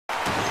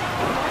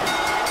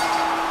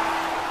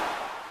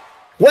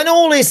When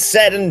all is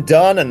said and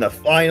done and the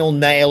final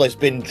nail has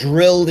been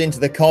drilled into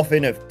the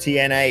coffin of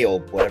TNA, or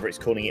whatever it's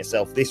calling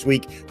itself this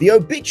week, the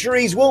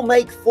obituaries will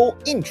make for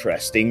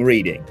interesting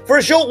reading. For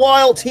a short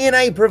while,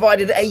 TNA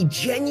provided a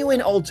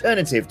genuine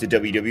alternative to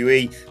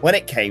WWE when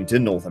it came to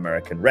North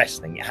American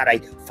wrestling. It had a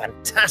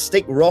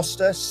fantastic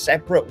roster,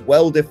 separate,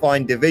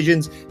 well-defined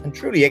divisions, and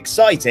truly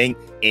exciting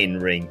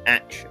in-ring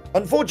action.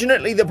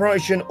 Unfortunately, the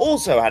promotion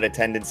also had a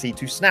tendency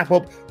to snap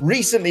up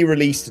recently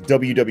released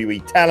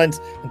WWE talent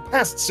and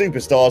past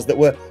superstars that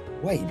were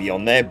way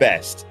beyond their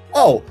best.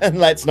 Oh, and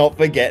let's not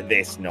forget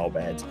this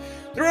knobhead.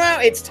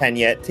 Throughout its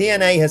tenure,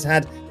 TNA has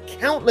had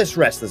countless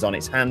wrestlers on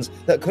its hands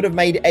that could have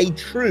made a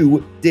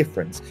true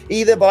difference.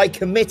 Either by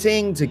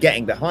committing to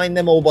getting behind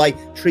them or by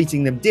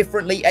treating them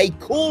differently, a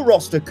core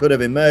roster could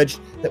have emerged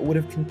that would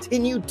have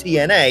continued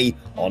TNA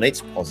on its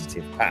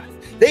positive path.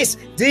 This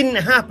didn't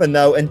happen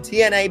though, and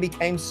TNA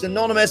became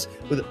synonymous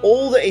with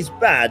all that is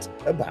bad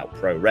about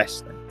pro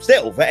wrestling.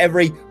 Still, for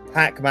every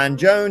Pac-Man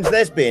Jones,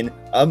 there's been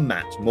a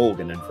Matt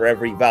Morgan, and for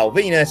every Val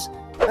Venus,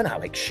 an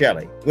Alex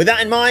Shelley. With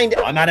that in mind,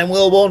 I'm Adam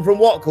Wilborn from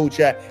What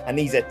Culture, and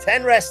these are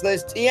 10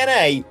 wrestlers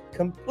TNA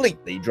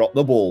completely dropped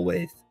the ball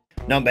with.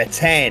 Number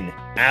 10,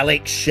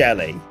 Alex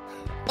Shelley.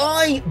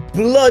 I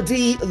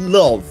bloody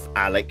love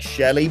Alex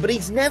Shelley, but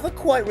he's never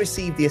quite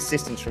received the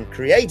assistance from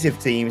creative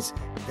teams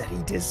that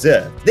he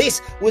deserved.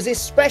 This was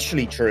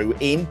especially true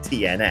in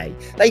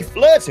TNA. They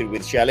flirted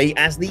with Shelley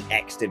as the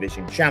X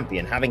Division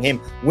champion, having him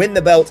win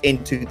the belt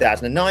in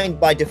 2009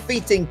 by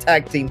defeating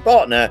tag team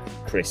partner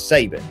Chris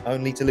Sabin,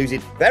 only to lose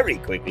it very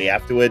quickly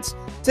afterwards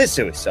to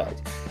Suicide.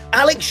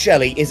 Alex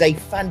Shelley is a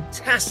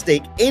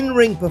fantastic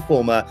in-ring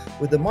performer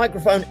with the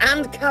microphone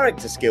and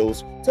character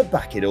skills to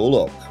back it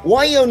all up.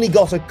 Why he only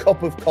got a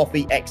cup of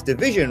coffee X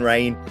Division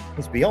reign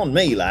is beyond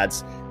me,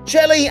 lads.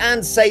 Shelley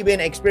and Sabin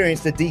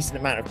experienced a decent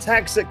amount of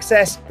tag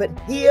success, but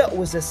here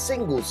was a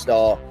single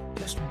star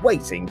just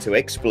waiting to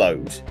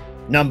explode.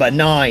 Number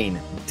 9,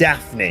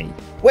 Daphne.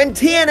 When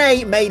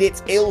TNA made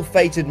its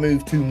ill-fated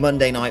move to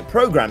Monday Night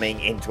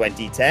Programming in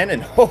 2010,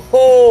 and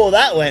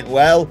that went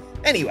well.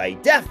 Anyway,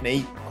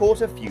 Daphne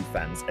caught a few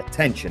fans'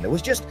 attention. There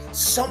was just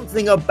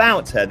something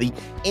about her, the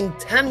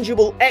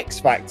intangible X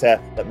factor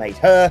that made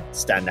her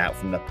stand out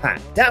from the pack.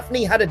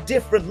 Daphne had a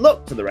different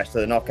look to the rest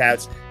of the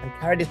Knockouts and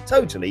carried a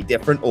totally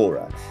different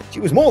aura. She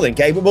was more than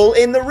capable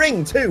in the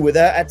ring too, with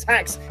her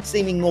attacks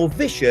seeming more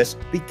vicious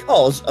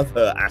because of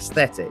her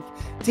aesthetic.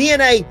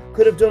 TNA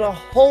could have done a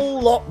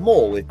whole lot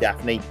more with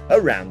Daphne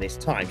around this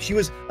time. She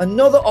was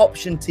another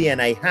option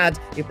TNA had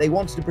if they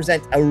wanted to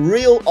present a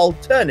real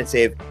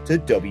alternative to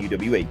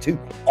WWE, to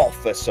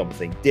offer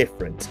something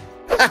different.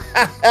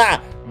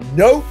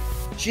 Nope.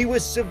 She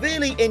was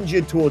severely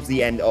injured towards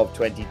the end of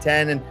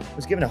 2010 and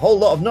was given a whole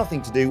lot of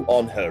nothing to do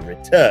on her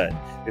return,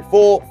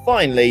 before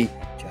finally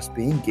just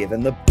being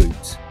given the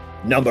boot.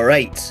 Number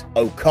 8,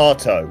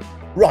 Okato.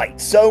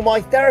 Right, so my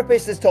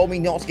therapist has told me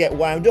not to get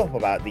wound up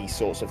about these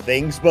sorts of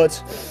things, but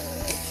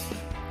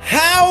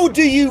how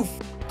do you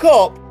f***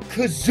 up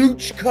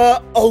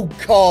Kazuchika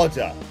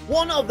Okada?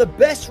 One of the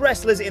best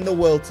wrestlers in the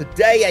world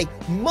today,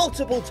 a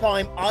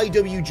multiple-time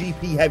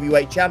IWGP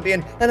Heavyweight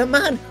Champion, and a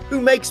man who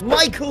makes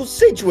Michael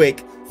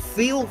Sidgwick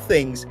feel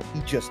things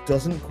he just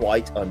doesn't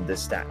quite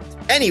understand.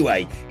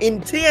 Anyway, in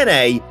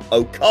TNA,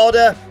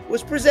 Okada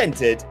was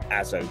presented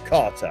as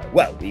Okada.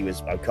 Well, he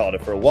was Okada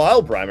for a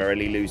while,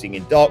 primarily losing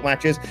in dark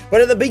matches,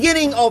 but at the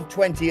beginning of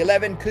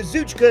 2011,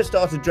 Kazuchika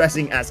started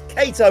dressing as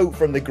Kato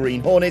from the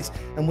Green Hornets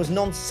and was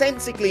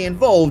nonsensically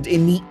involved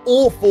in the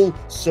awful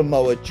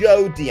Samoa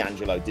Joe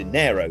D'Angelo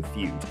Dinero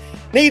feud.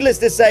 Needless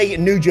to say,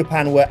 New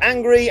Japan were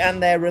angry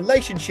and their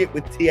relationship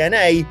with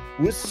TNA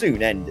was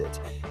soon ended.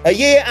 A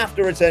year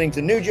after returning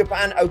to New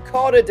Japan,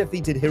 Okada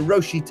defeated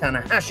Hiroshi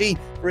Tanahashi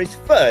for his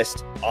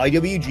first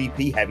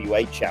IWGP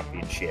Heavyweight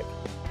Championship.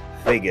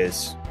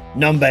 Figures.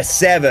 Number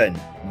 7,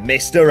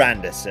 Mr.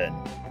 Anderson.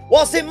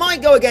 Whilst it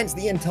might go against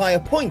the entire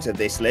point of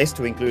this list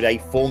to include a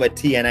former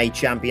TNA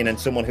champion and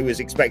someone who is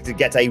expected to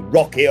get a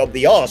rocket up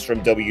the arse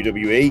from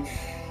WWE,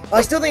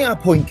 I still think our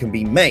point can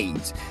be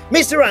made.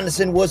 Mr.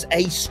 Anderson was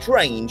a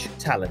strange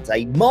talent,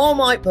 a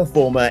Marmite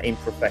performer in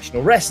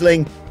professional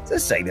wrestling, to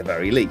say the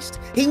very least.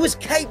 He was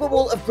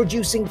capable of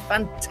producing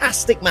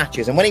fantastic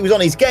matches, and when he was on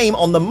his game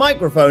on the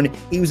microphone,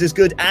 he was as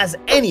good as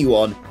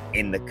anyone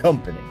in the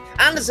company.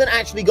 Anderson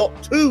actually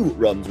got 2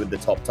 runs with the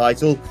top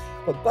title,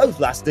 but both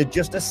lasted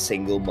just a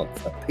single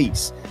month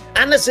apiece.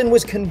 Anderson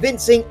was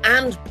convincing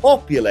and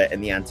popular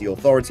in the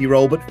anti-authority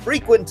role, but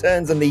frequent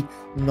turns and the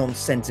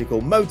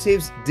nonsensical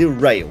motives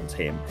derailed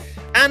him.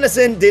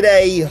 Anderson did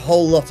a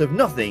whole lot of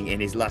nothing in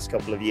his last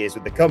couple of years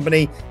with the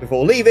company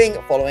before leaving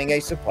following a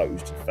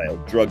supposed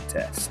failed drug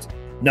test.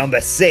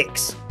 Number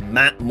 6,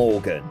 Matt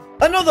Morgan.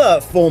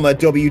 Another former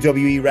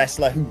WWE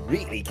wrestler who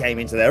really came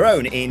into their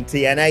own in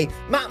TNA,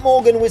 Matt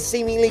Morgan was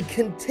seemingly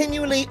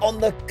continually on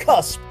the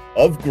cusp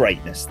of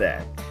greatness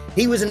there.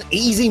 He was an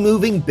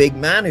easy-moving big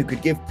man who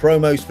could give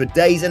promos for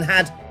days and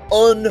had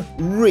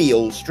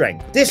unreal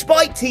strength.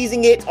 Despite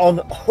teasing it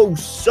on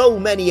so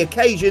many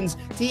occasions,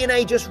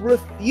 TNA just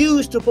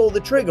refused to pull the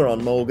trigger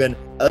on Morgan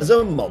as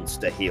a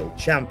monster heel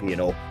champion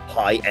or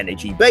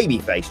high-energy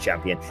babyface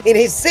champion. In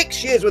his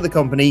 6 years with the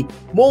company,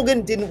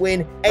 Morgan didn't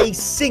win a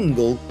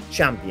single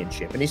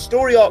championship, and his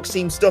story arc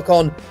seemed stuck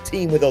on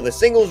team with other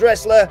singles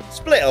wrestler,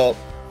 split up,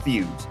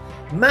 feuds.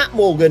 Matt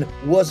Morgan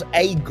was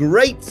a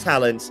great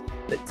talent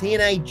that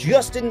TNA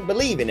just didn't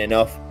believe in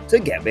enough to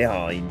get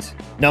behind.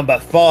 Number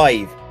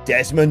 5.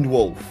 Desmond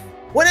Wolfe.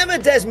 Whenever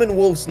Desmond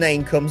Wolfe's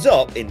name comes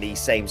up in the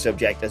same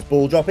subject as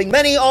ball dropping,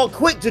 many are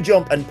quick to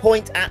jump and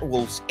point at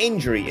Wolfe's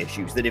injury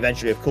issues that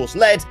eventually, of course,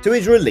 led to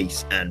his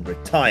release and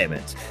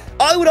retirement.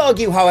 I would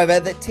argue, however,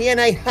 that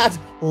TNA had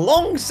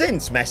long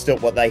since messed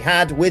up what they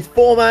had with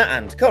former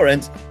and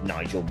current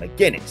Nigel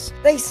McGuinness.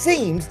 They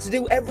seemed to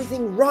do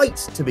everything right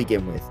to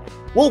begin with.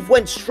 Wolfe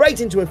went straight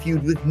into a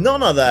feud with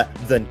none other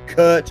than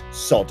Kurt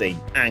 "Soddy"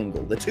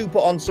 Angle. The two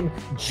put on some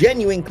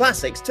genuine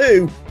classics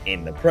too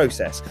in the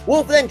process.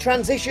 Wolfe then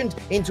transitioned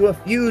into a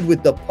feud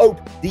with the Pope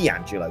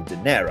D'Angelo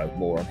Dinero.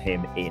 More on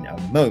him in a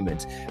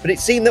moment. But it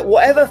seemed that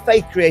whatever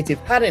Faith Creative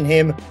had in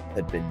him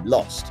had been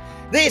lost.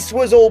 This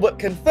was all but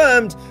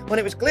confirmed when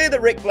it was clear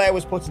that Ric Flair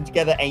was putting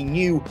together a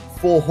new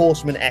Four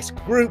Horsemen-esque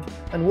group,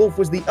 and Wolfe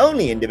was the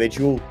only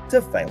individual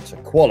to fail to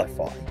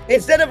qualify.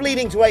 Instead of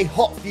leading to a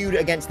hot feud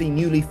against the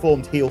newly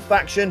formed heel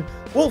faction,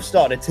 Wolfe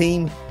started a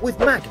team with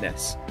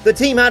Magnus. The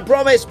team had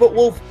promise, but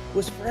Wolfe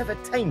was forever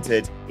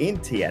tainted in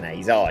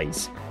TNA's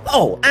eyes.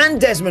 Oh,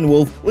 and Desmond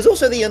Wolfe was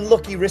also the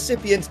unlucky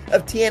recipient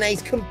of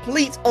TNA's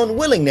complete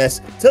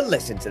unwillingness to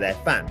listen to their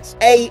fans.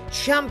 A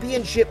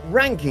championship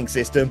ranking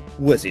system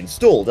was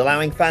installed,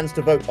 allowing fans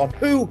to vote on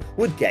who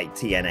would get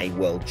TNA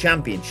World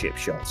Championship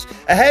shots.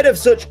 Ahead of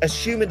such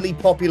assumedly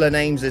popular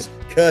names as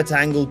Kurt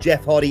Angle,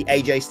 Jeff Hardy,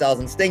 AJ Styles,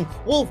 and Sting,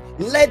 Wolfe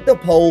led the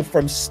poll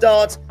from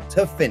start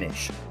to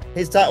finish.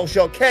 His title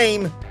shot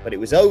came, but it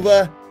was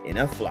over in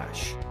a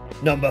flash.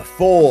 Number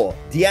 4.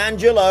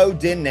 D'Angelo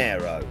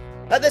Dinero.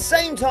 At the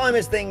same time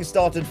as things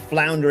started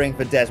floundering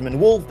for Desmond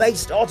Wolfe, they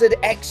started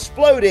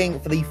exploding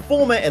for the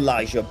former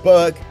Elijah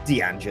Burke,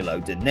 D'Angelo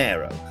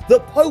Dinero. The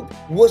Pope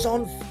was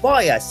on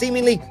fire,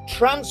 seemingly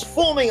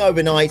transforming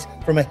overnight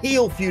from a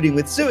heel feuding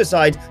with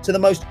Suicide to the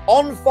most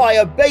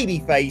on-fire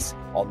babyface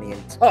on the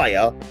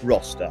entire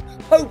roster.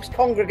 Pope's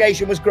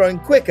congregation was growing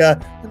quicker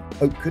than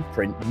Pope could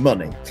print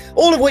money,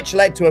 all of which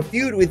led to a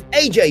feud with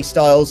AJ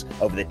Styles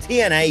over the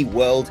TNA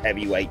World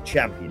Heavyweight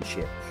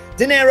Championship.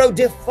 Dinero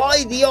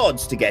defied the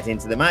odds to get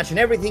into the match, and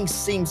everything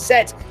seemed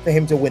set for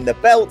him to win the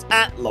belt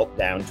at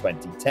Lockdown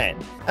 2010.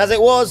 As it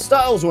was,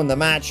 Styles won the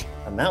match,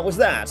 and that was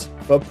that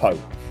for Pope.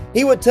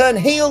 He would turn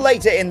heel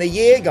later in the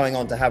year, going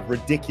on to have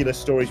ridiculous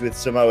stories with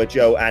Samoa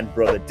Joe and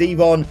Brother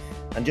Devon,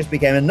 and just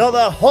became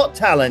another hot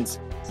talent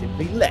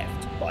simply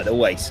left by the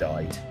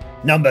wayside.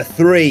 Number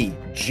 3.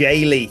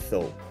 Jay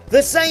Lethal.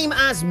 The same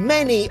as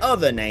many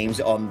other names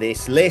on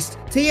this list,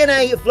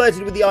 TNA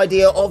flirted with the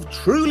idea of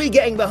truly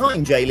getting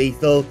behind Jay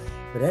Lethal,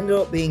 but ended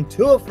up being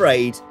too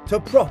afraid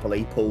to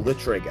properly pull the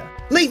trigger.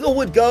 Lethal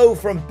would go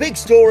from big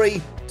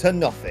story to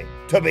nothing,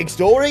 to big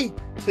story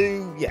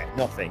to,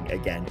 nothing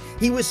again.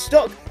 He was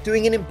stuck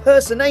doing an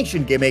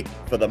impersonation gimmick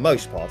for the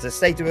most part, a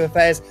state of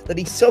affairs that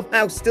he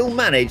somehow still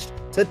managed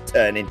to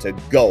turn into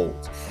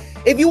gold.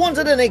 If you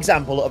wanted an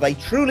example of a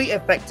truly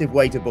effective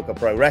way to book a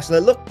pro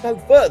wrestler, look no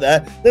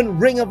further than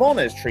Ring of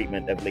Honor's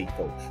treatment of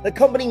Lethal. The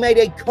company made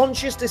a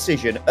conscious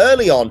decision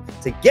early on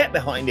to get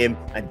behind him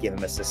and give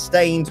him a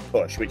sustained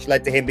push, which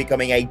led to him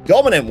becoming a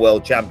dominant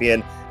world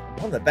champion and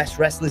one of the best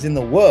wrestlers in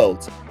the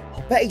world.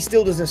 I'll bet he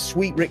still does a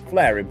sweet Ric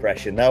Flair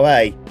impression though,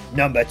 eh?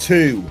 Number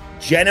 2.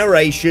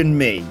 Generation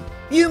Me.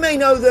 You may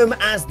know them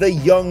as the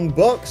Young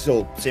Bucks,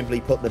 or simply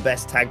put, the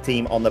best tag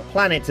team on the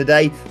planet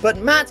today, but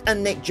Matt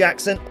and Nick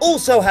Jackson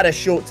also had a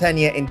short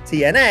tenure in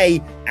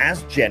TNA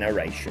as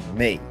Generation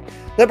Me.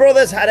 The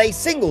brothers had a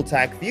single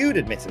tag feud,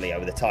 admittedly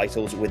over the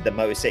titles, with the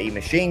Motor City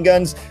Machine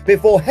Guns,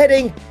 before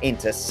heading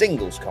into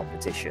singles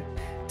competition.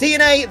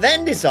 TNA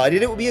then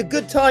decided it would be a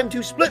good time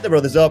to split the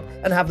brothers up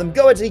and have them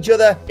go at each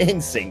other in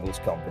singles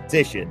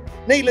competition.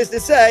 Needless to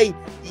say,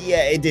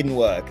 it didn't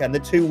work, and the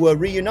two were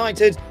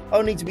reunited,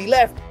 only to be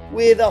left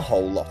with a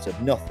whole lot of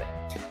nothing.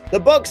 The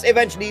Bucks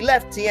eventually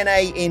left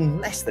TNA in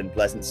less than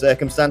pleasant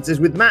circumstances,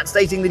 with Matt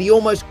stating that he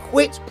almost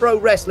quit pro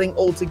wrestling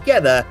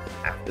altogether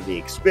after the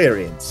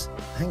experience.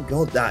 Thank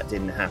God that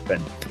didn't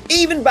happen.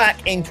 Even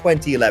back in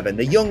 2011,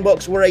 the Young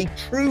Bucks were a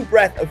true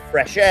breath of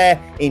fresh air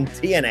in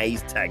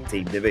TNA's tag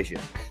team division.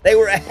 They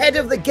were ahead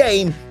of the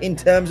game in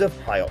terms of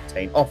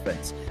high-octane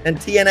offense, and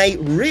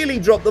TNA really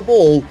dropped the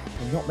ball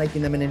in not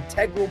making them an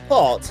integral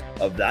part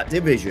of that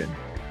division.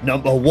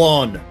 Number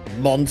 1.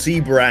 Monty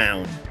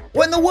Brown.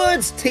 When the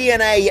words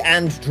TNA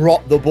and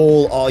drop the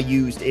ball are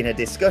used in a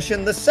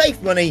discussion, the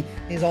safe money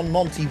is on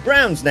Monty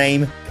Brown's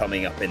name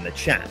coming up in the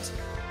chat.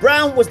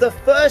 Brown was the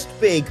first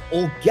big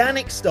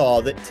organic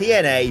star that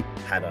TNA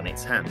had on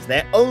its hands,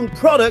 their own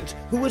product,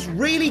 who was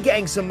really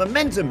getting some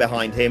momentum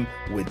behind him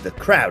with the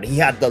crowd. He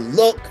had the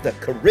look, the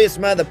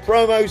charisma, the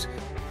promos,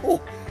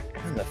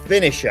 and the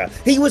finisher.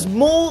 He was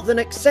more than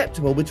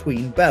acceptable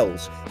between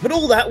bells. But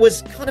all that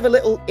was kind of a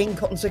little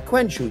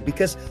inconsequential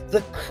because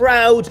the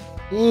crowd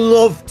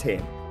loved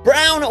him.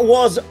 Brown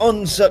was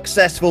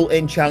unsuccessful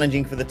in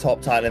challenging for the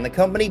top title in the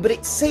company, but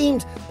it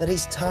seemed that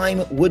his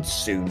time would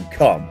soon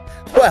come.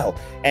 Well,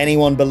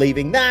 anyone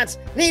believing that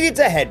needed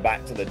to head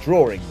back to the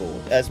drawing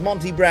board, as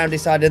Monty Brown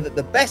decided that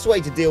the best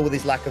way to deal with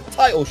his lack of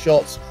title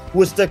shots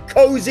was to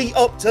cozy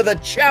up to the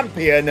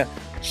champion,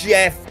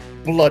 Jeff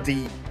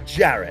bloody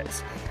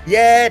Jarrett.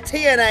 Yeah,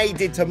 TNA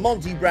did to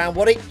Monty Brown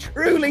what it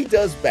truly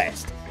does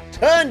best.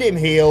 Turned him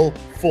heel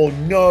for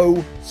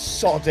no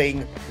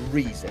sodding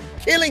reason,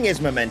 killing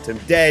his momentum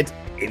dead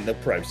in the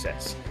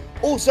process.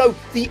 Also,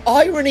 the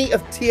irony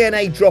of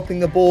TNA dropping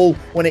the ball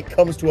when it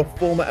comes to a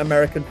former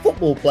American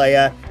football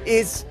player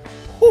is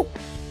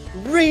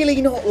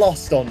really not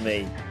lost on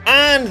me.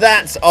 And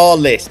that's our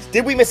list.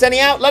 Did we miss any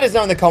out? Let us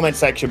know in the comment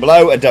section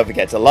below, and don't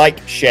forget to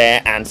like,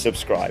 share, and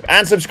subscribe.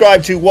 And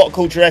subscribe to What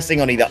Culture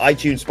Wrestling on either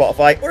iTunes,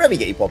 Spotify, wherever you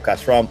get your podcasts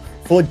from,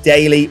 for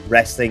daily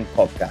wrestling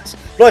podcasts.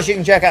 Plus, you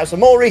can check out some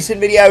more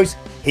recent videos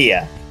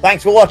here.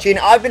 Thanks for watching.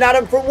 I've been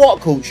Adam from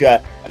What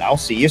Culture, and I'll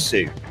see you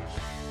soon.